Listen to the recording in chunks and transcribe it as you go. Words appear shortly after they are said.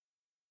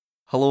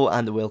Hello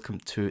and welcome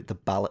to the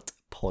Ballot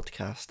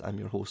Podcast. I'm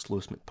your host,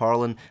 Lewis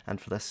McParlin,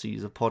 and for this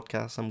series of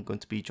podcasts, I'm going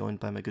to be joined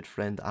by my good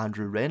friend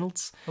Andrew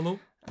Reynolds. Hello.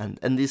 And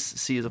in this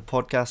series of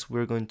podcasts,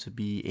 we're going to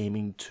be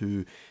aiming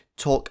to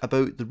talk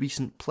about the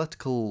recent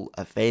political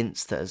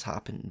events that has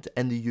happened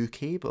in the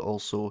UK, but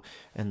also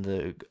in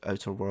the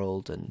outer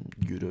world and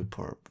Europe,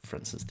 or for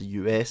instance the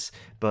US.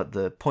 But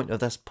the point of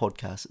this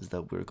podcast is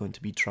that we're going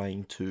to be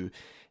trying to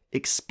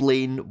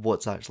explain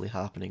what's actually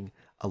happening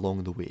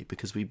along the way,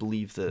 because we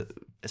believe that,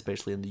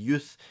 especially in the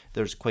youth,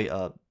 there's quite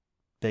a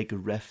big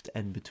rift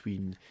in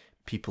between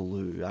people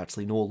who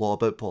actually know a lot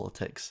about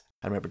politics.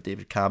 I remember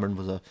David Cameron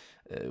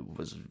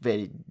was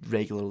very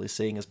regularly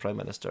saying as Prime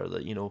Minister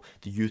that,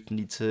 the youth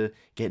need to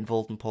get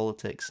involved in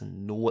politics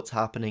and know what's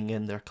happening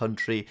in their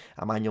country.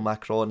 Emmanuel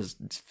Macron has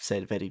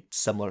said very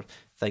similar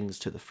things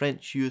to the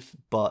French youth,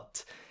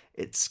 but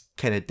it's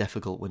kind of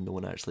difficult when no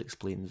one actually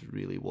explains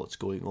really what's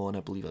going on. I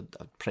believe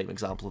a prime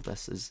example of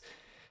this is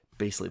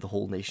basically the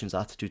whole nation's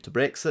attitude to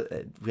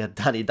Brexit. We had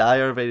Danny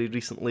Dyer very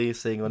recently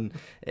saying on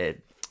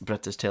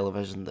British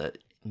television that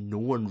no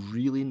one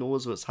really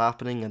knows what's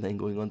happening, and then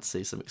going on to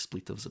say some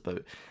expletives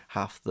about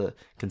half the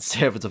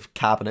Conservative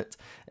cabinet.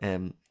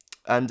 And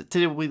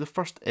today will be the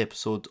first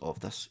episode of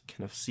this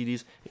kind of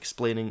series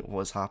explaining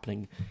what's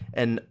happening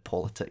in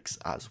politics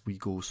as we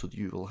go, so that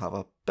you will have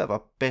a bit of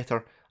a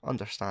better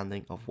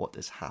understanding of what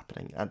is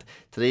happening. And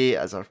today,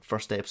 as our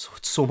first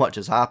episode, so much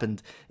has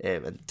happened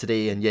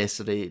today and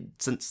yesterday,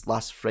 since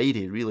last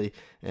Friday really,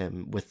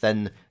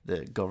 within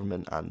the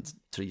government and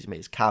Theresa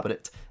May's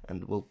cabinet.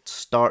 And we'll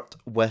start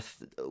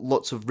with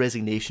lots of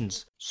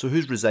resignations. So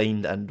who's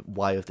resigned and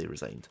why have they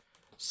resigned?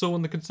 So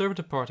in the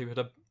Conservative Party, we had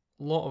a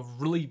lot of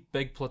really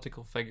big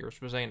political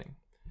figures resigning.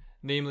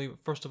 Namely,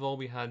 first of all,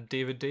 we had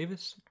David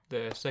Davis,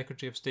 the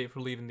Secretary of State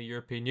for leaving the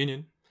European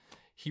Union.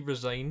 He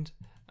resigned.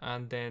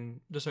 And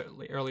then just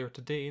earlier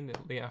today, in the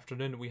late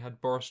afternoon, we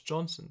had Boris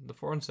Johnson, the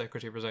Foreign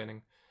Secretary,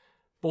 resigning.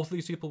 Both of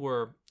these people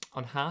were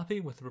unhappy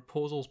with the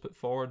proposals put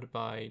forward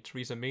by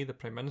Theresa May, the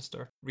Prime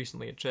Minister,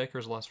 recently at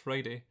Chequers last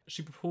Friday.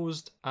 She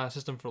proposed a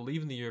system for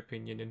leaving the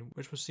European Union,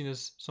 which was seen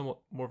as somewhat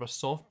more of a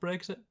soft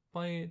Brexit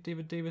by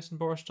David Davis and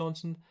Boris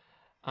Johnson,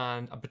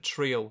 and a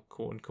betrayal,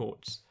 quote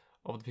unquote,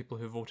 of the people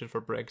who voted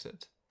for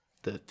Brexit.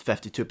 The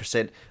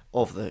 52%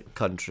 of the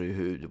country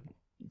who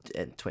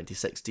in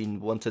 2016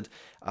 wanted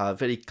a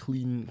very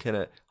clean, kind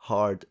of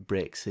hard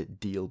Brexit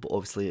deal, but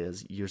obviously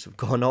as years have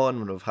gone on,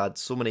 when we've had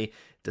so many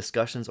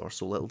discussions, or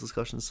so little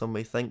discussions some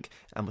may think,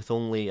 and with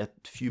only a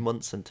few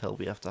months until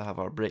we have to have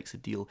our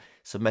Brexit deal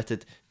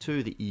submitted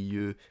to the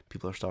EU,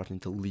 people are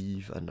starting to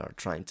leave and are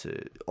trying to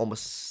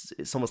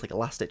it's almost like a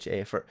last-ditch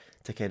effort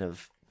to kind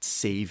of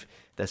save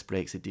this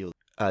Brexit deal.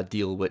 A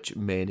deal which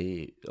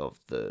many of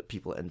the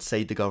people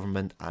inside the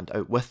government and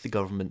out with the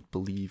government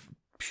believe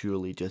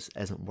purely just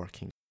isn't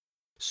working.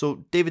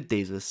 So David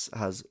Davis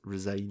has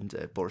resigned,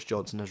 Boris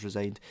Johnson has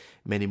resigned,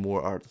 many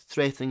more are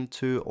threatening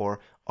to or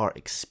are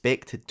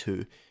expected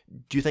to.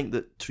 Do you think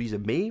that Theresa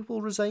May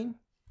will resign?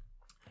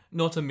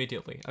 Not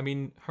immediately. I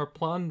mean, her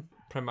plan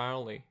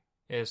primarily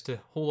is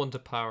to hold on to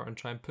power and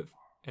try and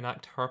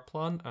enact her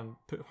plan and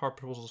put her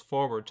proposals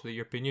forward to the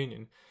European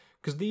Union.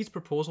 Because these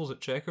proposals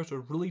at Chequers were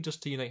really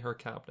just to unite her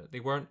cabinet. They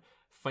weren't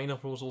final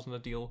proposals in the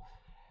deal.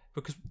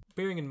 Because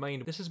bearing in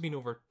mind, this has been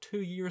over 2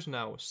 years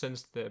now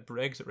since the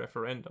Brexit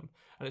referendum,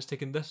 and it's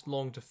taken this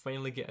long to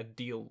finally get a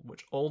deal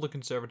which all the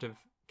Conservative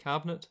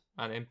cabinet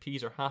and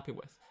MPs are happy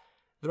with.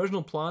 The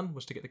original plan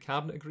was to get the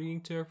cabinet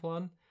agreeing to her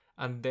plan,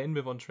 and then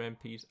move on to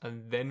MPs,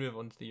 and then move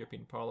on to the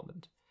European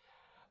Parliament.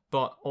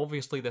 But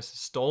obviously this is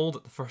stalled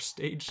at the first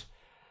stage,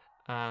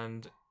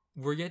 and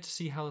we're yet to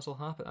see how this will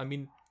happen. I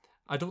mean,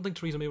 I don't think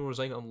Theresa May will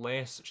resign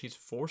unless she's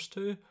forced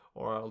to,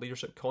 or a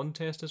leadership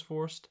contest is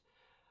forced,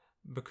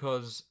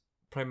 because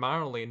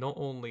primarily, not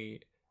only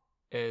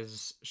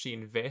is she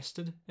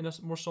invested in a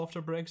more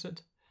softer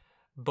Brexit,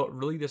 but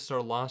really this is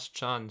her last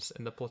chance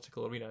in the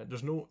political arena.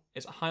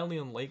 It's highly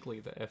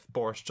unlikely that if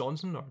Boris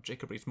Johnson or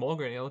Jacob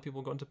Rees-Mogg or any other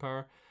people got into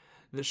power,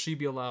 that she'd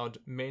be allowed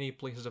many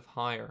places of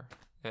higher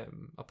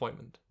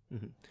appointment.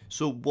 Mm-hmm.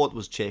 So what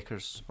was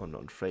Chequers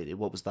on Friday?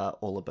 What was that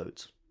all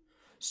about?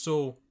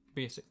 So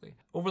basically,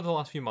 over the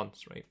last few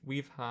months, right,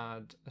 we've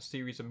had a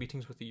series of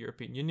meetings with the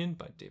European Union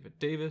by David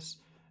Davis,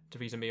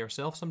 Theresa May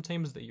herself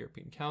sometimes, the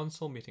European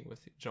Council, meeting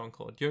with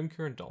Jean-Claude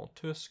Juncker and Donald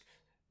Tusk,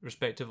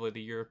 respectively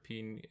the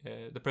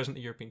President of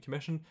the European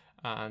Commission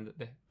and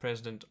the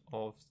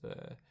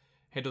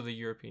Head of the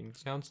European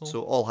Council.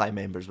 So all high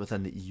members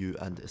within the EU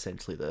and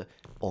essentially the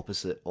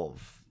opposite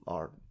of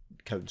our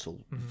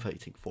council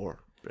fighting for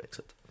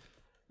Brexit.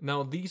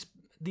 Now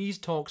these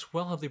talks,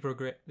 while they've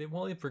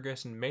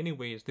progressed in many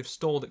ways, they've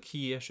stalled at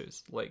key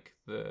issues like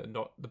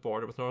the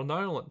border with Northern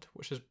Ireland,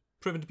 which has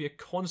proven to be a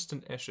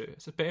constant issue,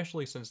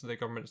 especially since the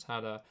government has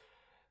had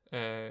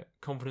a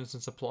confidence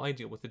and supply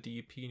deal with the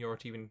DUP in order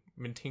to even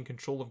maintain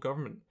control of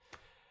government.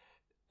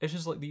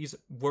 Issues like these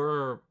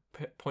were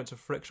points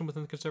of friction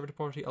within the Conservative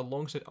Party,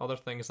 alongside other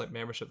things like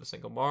membership of the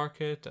single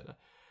market and a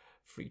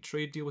free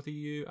trade deal with the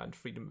EU and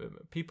freedom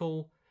movement of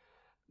people.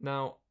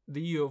 Now,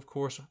 the EU, of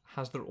course,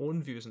 has their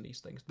own views on these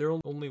things. They're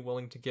only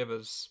willing to give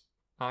us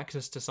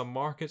access to some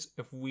markets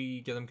if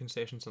we give them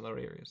concessions in other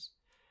areas.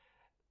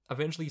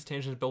 Eventually, these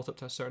tensions built up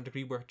to a certain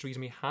degree where Theresa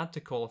May had to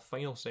call a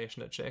final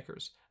session at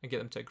Chequers and get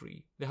them to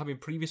agree. There have been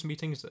previous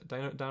meetings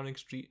down at Downing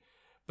Street,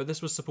 but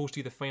this was supposed to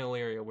be the final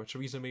area where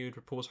Theresa May would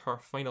propose her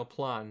final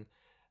plan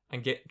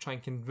and try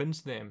and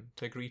convince them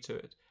to agree to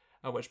it,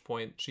 at which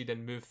point she'd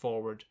then move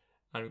forward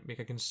and make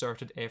a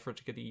concerted effort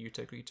to get the EU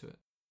to agree to it.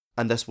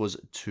 And this was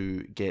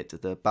to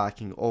get the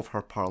backing of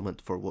her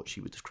parliament for what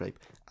she would describe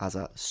as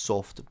a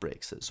soft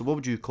Brexit. So what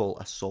would you call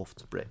a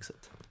soft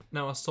Brexit?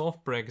 Now, a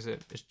soft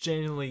Brexit is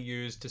generally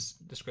used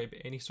to describe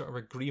any sort of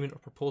agreement or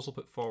proposal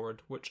put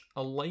forward which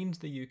aligns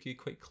the UK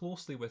quite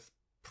closely with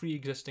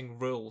pre-existing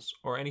rules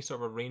or any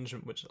sort of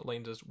arrangement which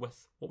aligns us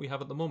with what we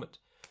have at the moment.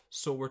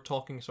 So we're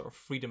talking sort of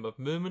freedom of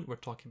movement, we're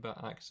talking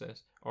about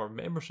access or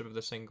membership of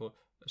the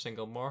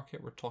single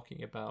market, we're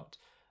talking about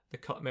the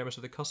members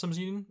of the customs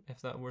union,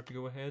 if that were to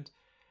go ahead.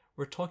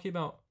 We're talking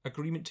about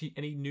agreement to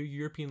any new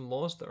European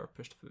laws that are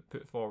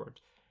put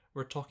forward.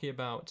 We're talking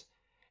about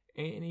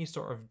any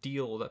sort of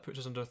deal that puts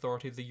us under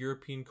authority of the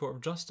European Court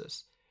of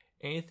Justice.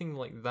 Anything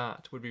like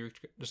that would be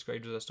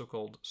described as a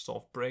so-called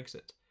soft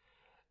Brexit.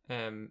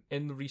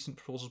 In the recent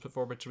proposals put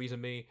forward by Theresa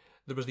May,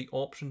 there was the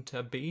option to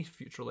obey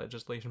future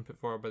legislation put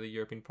forward by the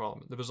European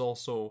Parliament. There was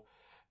also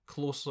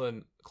close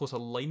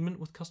alignment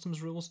with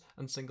customs rules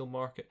and single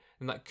market,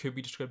 and that could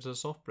be described as a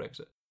soft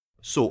Brexit.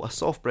 So a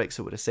soft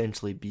Brexit would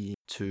essentially be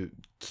to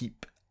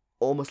keep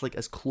almost like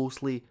as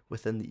closely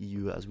within the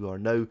EU as we are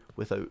now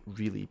without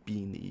really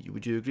being the EU.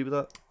 Would you agree with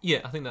that?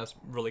 Yeah, I think that's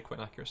really quite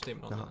an accurate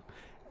statement on that.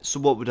 So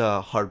what would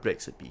a hard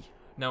Brexit be?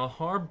 Now, a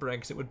hard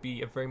Brexit would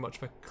be very much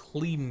of a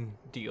clean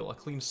deal, a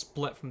clean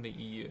split from the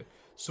EU.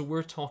 So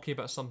we're talking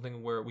about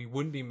something where we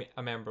wouldn't be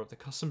a member of the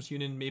customs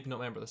union, maybe not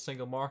a member of the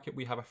single market.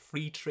 We have a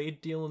free trade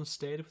deal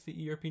instead with the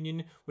European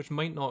Union, which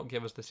might not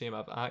give us the same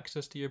amount of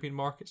access to European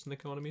markets and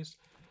economies,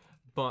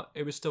 but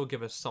it would still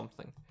give us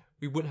something.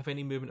 We wouldn't have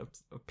any movement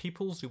of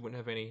peoples. We wouldn't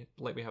have any,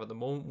 like we have at the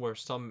moment,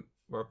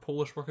 where a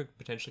Polish worker could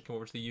potentially come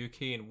over to the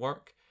UK and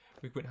work.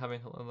 We wouldn't have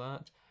anything like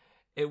that.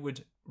 It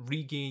would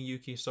regain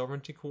UK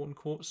sovereignty, quote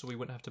unquote, so we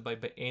wouldn't have to abide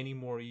by any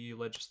more EU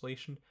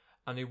legislation,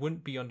 and it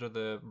wouldn't be under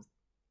the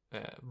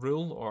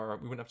rule, or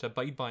we wouldn't have to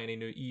abide by any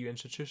new EU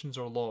institutions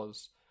or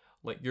laws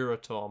like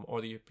Euratom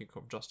or the European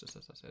Court of Justice,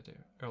 as I said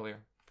earlier.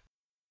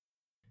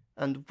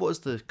 And what is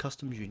the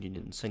customs union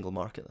and single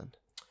market then?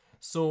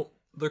 So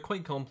they're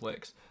quite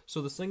complex.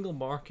 So the single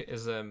market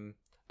is a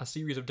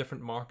series of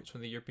different markets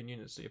from the European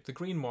Union. So you have the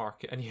green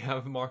market, and you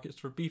have markets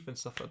for beef and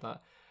stuff like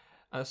that.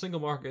 And a single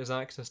market is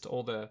access to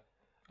all the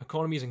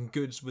economies and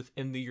goods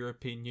within the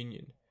European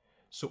Union.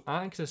 So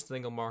access to the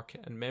single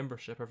market and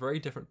membership are very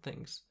different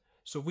things.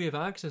 So if we have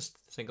access to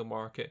the single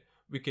market,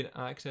 we can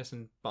access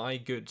and buy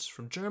goods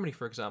from Germany,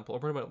 for example, or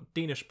what about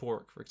Danish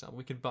pork, for example.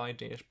 We can buy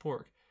Danish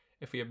pork.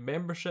 If we have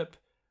membership,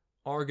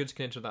 our goods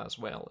can enter that as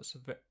well. It's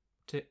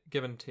a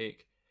give and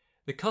take.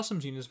 The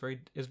customs union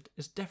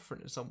is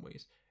different in some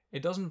ways.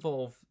 It does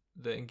involve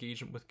the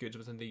engagement with goods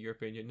within the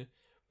European Union,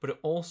 but it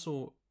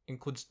also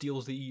includes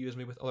deals the EU has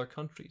made with other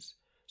countries.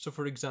 So,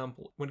 for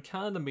example, when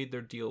Canada made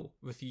their deal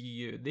with the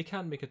EU, they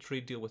can't make a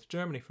trade deal with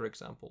Germany, for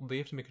example. They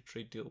have to make a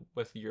trade deal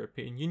with the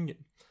European Union.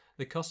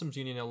 The customs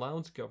union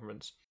allows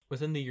governments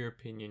within the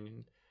European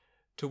Union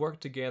to work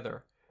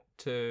together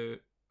to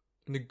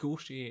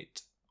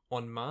negotiate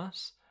en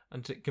masse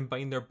and to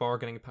combine their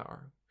bargaining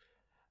power.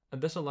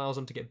 And this allows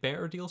them to get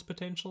better deals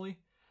potentially.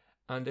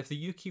 And if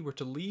the UK were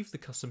to leave the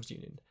customs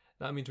union,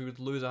 that means we would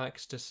lose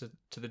access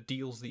to the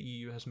deals the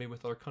EU has made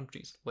with other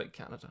countries, like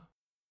Canada.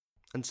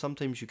 And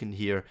sometimes you can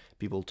hear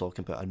people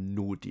talking about a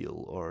no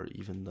deal, or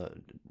even that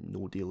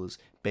no deal is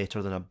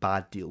better than a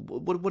bad deal.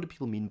 What do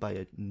people mean by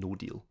a no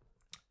deal?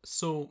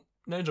 So,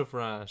 Nigel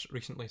Farage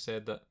recently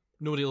said that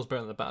no deal is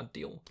better than a bad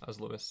deal, as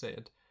Lewis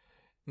said.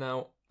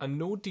 Now, a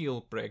no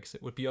deal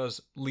Brexit would be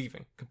us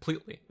leaving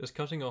completely, just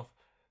cutting off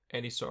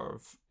any sort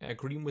of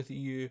agreement with the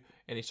EU,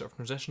 any sort of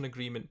transition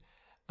agreement,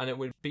 and it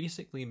would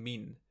basically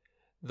mean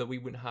that we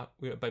wouldn't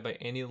abide by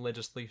any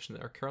legislation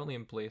that are currently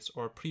in place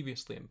or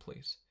previously in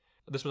place.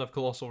 This would have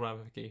colossal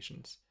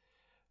ramifications.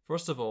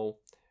 First of all,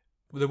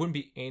 there wouldn't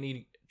be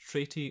any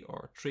treaty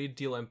or trade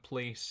deal in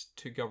place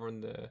to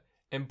govern the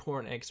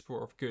import and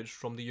export of goods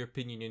from the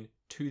European Union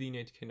to the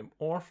United Kingdom,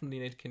 or from the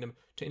United Kingdom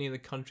to any of the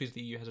countries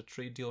the EU has a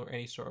trade deal or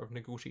any sort of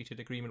negotiated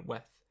agreement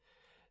with.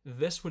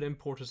 This would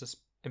impact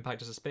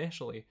us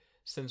especially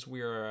since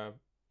we are an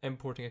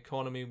importing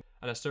economy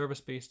and a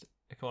service-based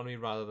economy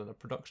rather than a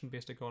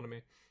production-based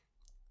economy.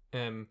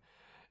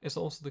 It's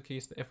also the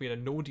case that if we had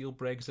a no-deal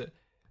Brexit,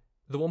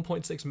 the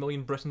 1.6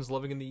 million Britons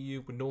living in the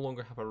EU would no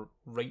longer have a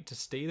right to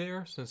stay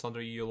there, since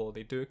under EU law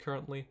they do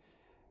currently,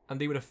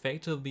 and they would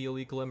effectively be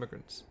illegal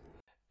immigrants.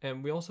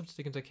 And we also have to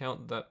take into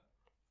account that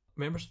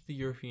members of the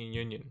European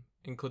Union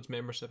includes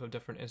membership of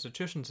different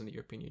institutions in the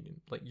European Union,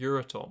 like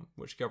Euratom,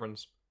 which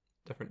governs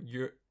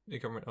the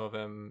government of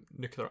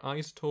nuclear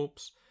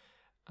isotopes,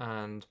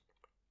 and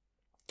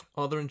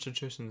other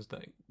institutions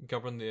that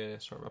govern the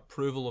sort of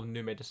approval of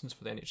new medicines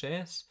for the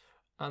NHS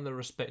and the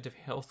respective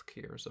health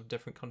cares of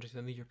different countries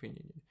in the European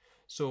Union.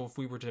 So if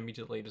we were to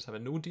immediately just have a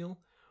no deal,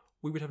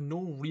 we would have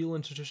no real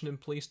institution in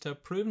place to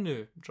approve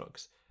new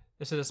drugs.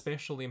 This is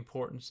especially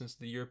important since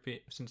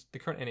since the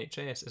current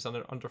NHS is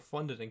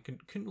underfunded and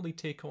couldn't really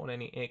take on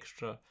any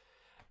extra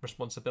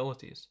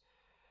responsibilities.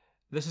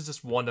 This is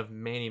just one of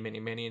many, many,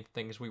 many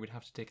things we would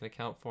have to take into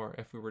account for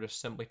if we were just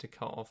simply to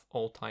cut off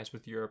all ties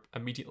with Europe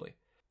immediately.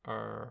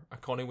 Our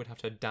economy would have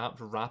to adapt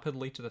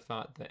rapidly to the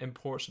fact that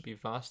imports would be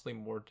vastly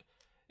more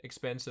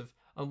expensive,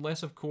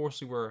 unless, of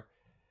course, we were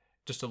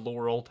just to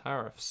lower all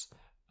tariffs,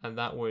 and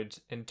that would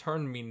in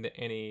turn mean that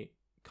any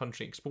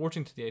country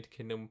exporting to the United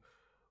Kingdom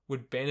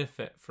would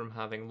benefit from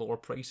having lower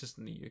prices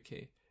than the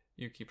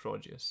UK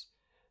produce.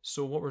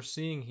 So what we're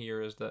seeing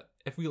here is that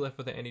if we left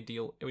without any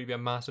deal, it would be a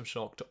massive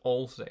shock to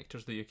all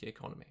sectors of the UK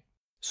economy.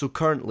 So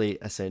currently,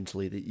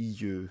 essentially, the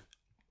EU,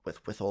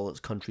 with all its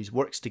countries,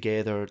 works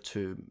together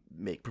to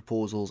make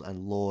proposals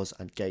and laws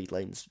and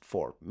guidelines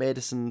for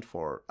medicine,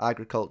 for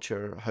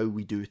agriculture, how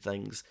we do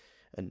things,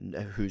 and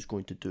who's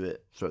going to do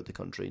it throughout the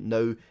country.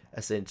 Now,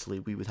 essentially,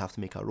 we would have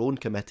to make our own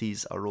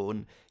committees, our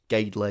own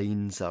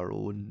guidelines, our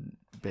own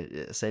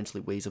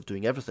essentially ways of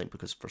doing everything,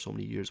 because for so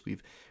many years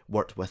we've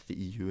worked with the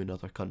EU and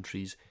other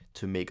countries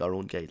to make our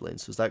own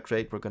guidelines. So is that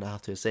correct? We're going to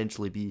have to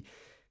essentially be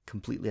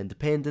completely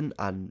independent,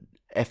 and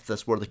if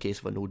this were the case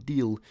of a no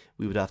deal,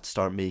 we would have to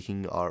start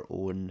making our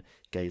own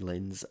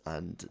guidelines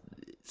and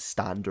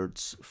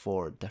standards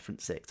for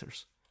different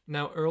sectors.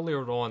 Now,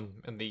 earlier on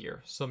in the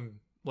year, some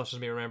listeners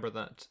may remember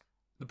that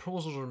the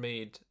proposals were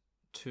made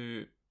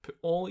to put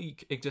all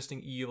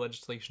existing EU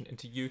legislation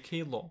into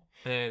UK law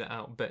and edit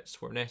out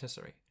bits where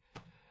necessary.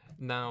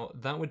 Now,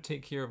 that would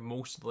take care of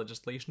most of the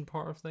legislation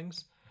part of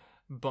things,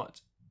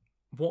 but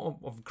what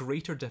of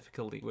greater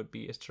difficulty would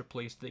be is to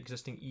replace the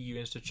existing EU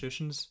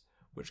institutions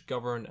which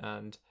govern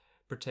and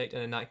protect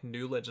and enact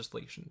new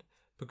legislation,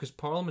 because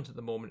Parliament at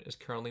the moment is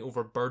currently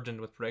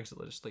overburdened with Brexit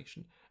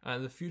legislation, and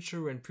in the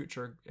future, when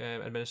future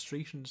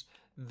administrations,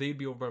 they'd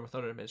be overburdened with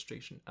other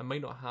administration and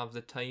might not have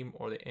the time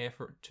or the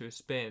effort to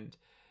spend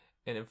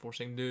in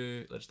enforcing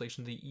new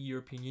legislation the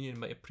European Union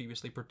might have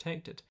previously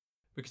protected.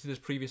 Because it was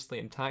previously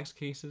in tax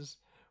cases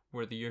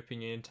where the European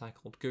Union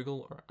tackled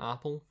Google or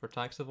Apple for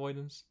tax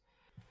avoidance.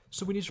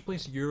 So we need to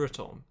replace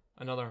Euratom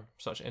and other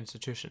such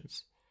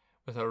institutions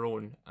with our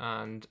own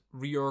and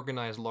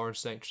reorganise large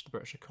sectors of the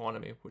British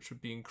economy, which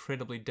would be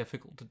incredibly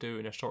difficult to do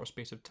in a short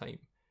space of time.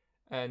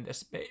 And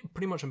it's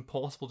pretty much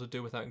impossible to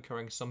do without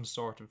incurring some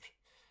sort of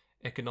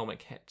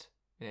economic hit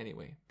in any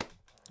way.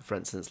 For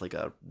instance, like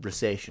a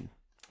recession.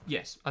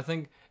 Yes, I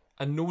think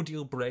a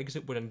no-deal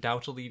Brexit would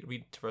undoubtedly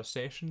lead to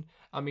recession.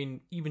 I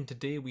mean, even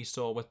today we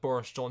saw with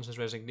Boris Johnson's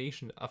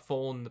resignation a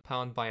fall in the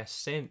pound by a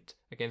cent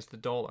against the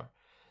dollar.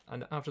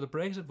 And after the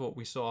Brexit vote,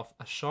 we saw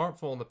a sharp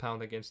fall in the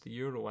pound against the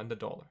euro and the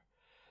dollar.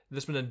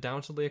 This would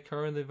undoubtedly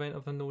occur in the event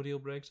of a no-deal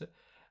Brexit.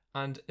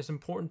 And it's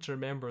important to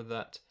remember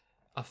that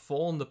a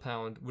fall in the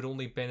pound would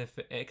only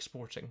benefit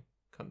exporting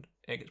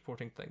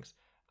things.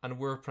 And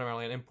we're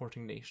primarily an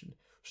importing nation.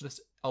 So this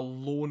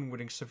alone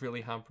would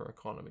severely hamper our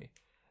economy.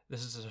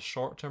 This is a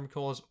short-term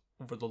cause.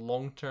 Over the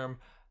long term,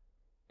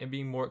 it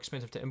being more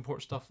expensive to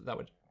import stuff, that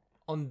would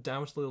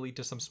undoubtedly lead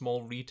to some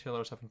small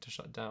retailers having to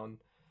shut down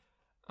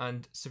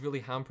and severely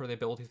hamper the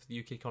ability for the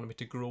UK economy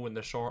to grow in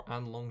the short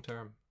and long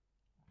term.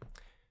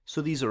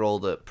 So these are all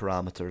the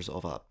parameters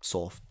of a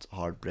soft,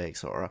 hard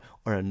Brexit or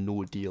a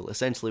no deal.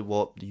 Essentially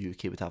what the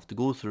UK would have to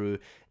go through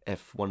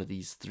if one of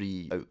these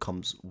three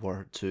outcomes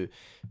were to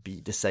be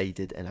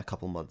decided in a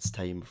couple months'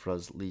 time for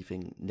us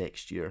leaving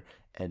next year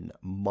in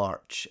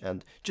March.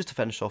 And just to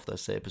finish off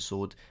this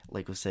episode,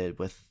 like we said,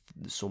 with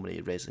so many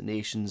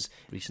resignations,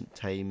 recent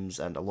times,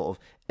 and a lot of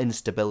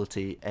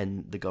instability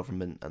in the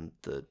government and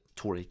the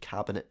Tory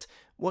cabinet,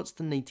 what's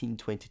the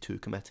 1922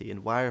 committee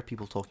and why are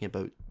people talking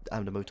about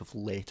an amount of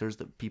letters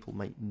that people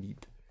might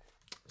need?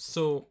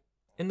 So,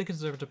 in the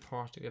Conservative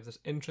Party, we have this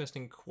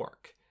interesting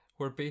quirk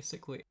where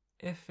basically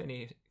if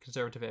any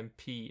Conservative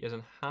MP is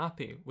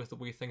unhappy with the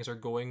way things are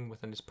going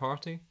within his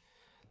party,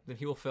 then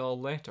he will fill a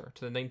letter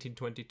to the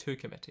 1922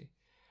 committee.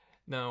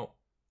 Now,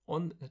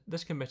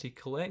 this committee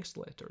collects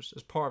letters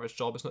as part of its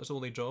job. It's not its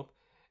only job.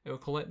 It will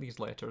collect these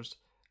letters,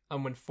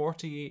 and when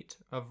 48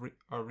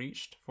 are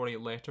reached, 48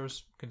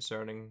 letters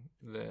concerning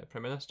the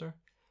Prime Minister,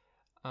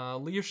 a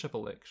leadership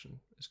election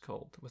is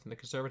called within the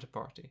Conservative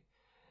Party.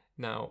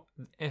 Now,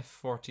 if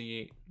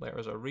 48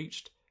 letters are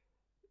reached,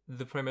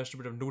 the Prime Minister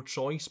would have no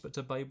choice but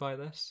to abide by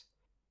this.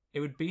 It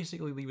would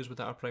basically leave us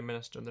without a Prime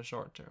Minister in the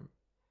short term.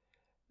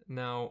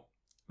 Now,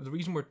 the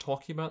reason we're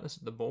talking about this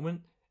at the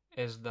moment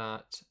is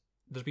that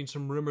there's been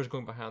some rumours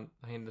going behind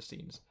the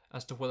scenes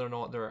as to whether or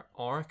not there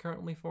are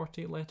currently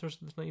 48 letters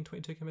in the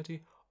 1922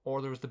 committee,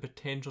 or there is the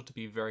potential to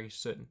be very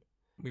soon.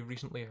 We've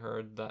recently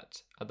heard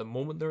that at the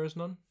moment there is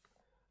none,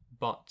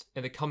 but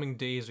in the coming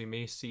days we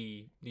may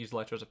see these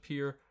letters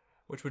appear,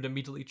 which would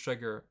immediately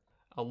trigger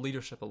a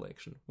leadership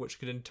election, which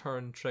could in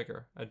turn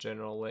trigger a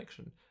general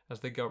election, as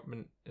the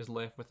government is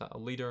left without a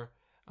leader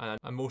and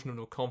a motion of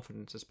no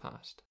confidence is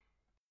passed.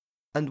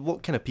 And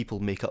what kind of people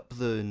make up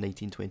the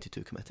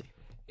 1922 committee?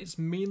 It's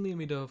mainly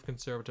made of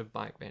Conservative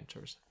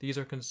backbenchers. These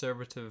are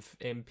Conservative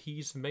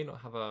MPs who might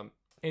not have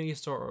any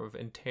sort of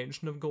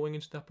intention of going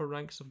into the upper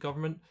ranks of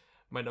government,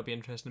 might not be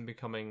interested in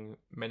becoming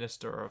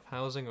Minister of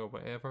Housing or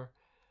whatever,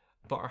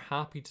 but are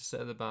happy to sit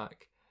at the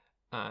back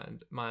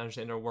and manage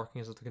the inner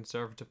workings of the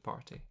Conservative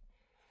Party.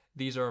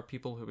 These are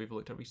people who we've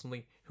looked at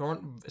recently who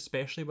aren't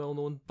especially well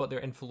known, but they're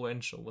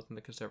influential within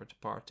the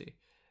Conservative Party.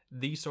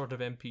 These sort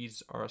of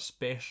MPs are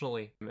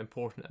especially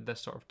important at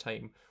this sort of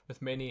time,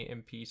 with many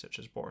MPs such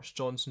as Boris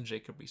Johnson,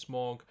 Jacob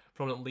Rees-Mogg,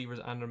 prominent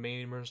Leavers and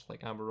Remainers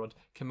like Amber Rudd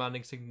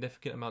commanding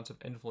significant amounts of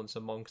influence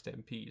amongst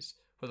MPs,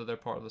 whether they're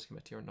part of this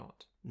committee or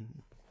not. Mm-hmm.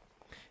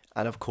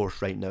 And of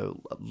course, right now,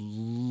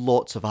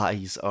 lots of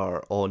eyes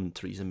are on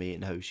Theresa May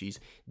and how she's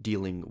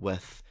dealing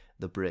with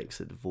the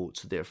Brexit vote.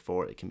 So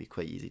therefore, it can be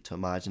quite easy to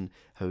imagine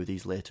how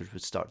these letters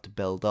would start to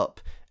build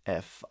up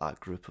if a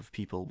group of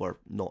people were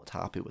not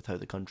happy with how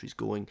the country's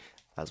going.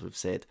 As we've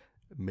said,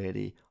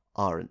 many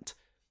aren't.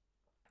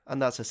 And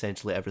that's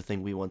essentially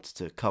everything we wanted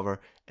to cover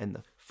in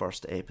the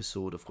first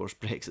episode. Of course,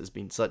 Brexit has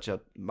been such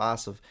a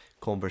massive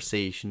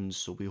conversation,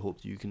 so we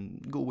hope you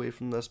can go away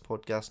from this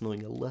podcast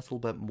knowing a little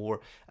bit more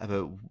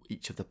about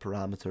each of the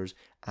parameters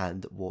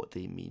and what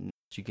they mean.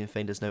 You can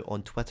find us now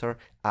on Twitter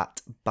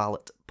at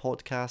Ballot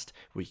Podcast,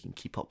 where you can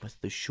keep up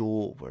with the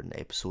show, where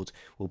episodes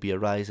will be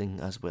arising,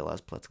 as well as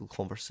political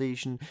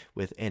conversation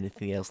with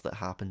anything else that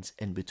happens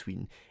in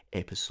between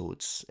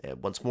episodes.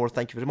 Once more,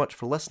 thank you very much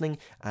for listening,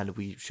 and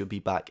we should be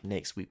back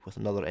next week with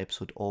another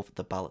episode of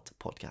the Ballot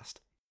Podcast.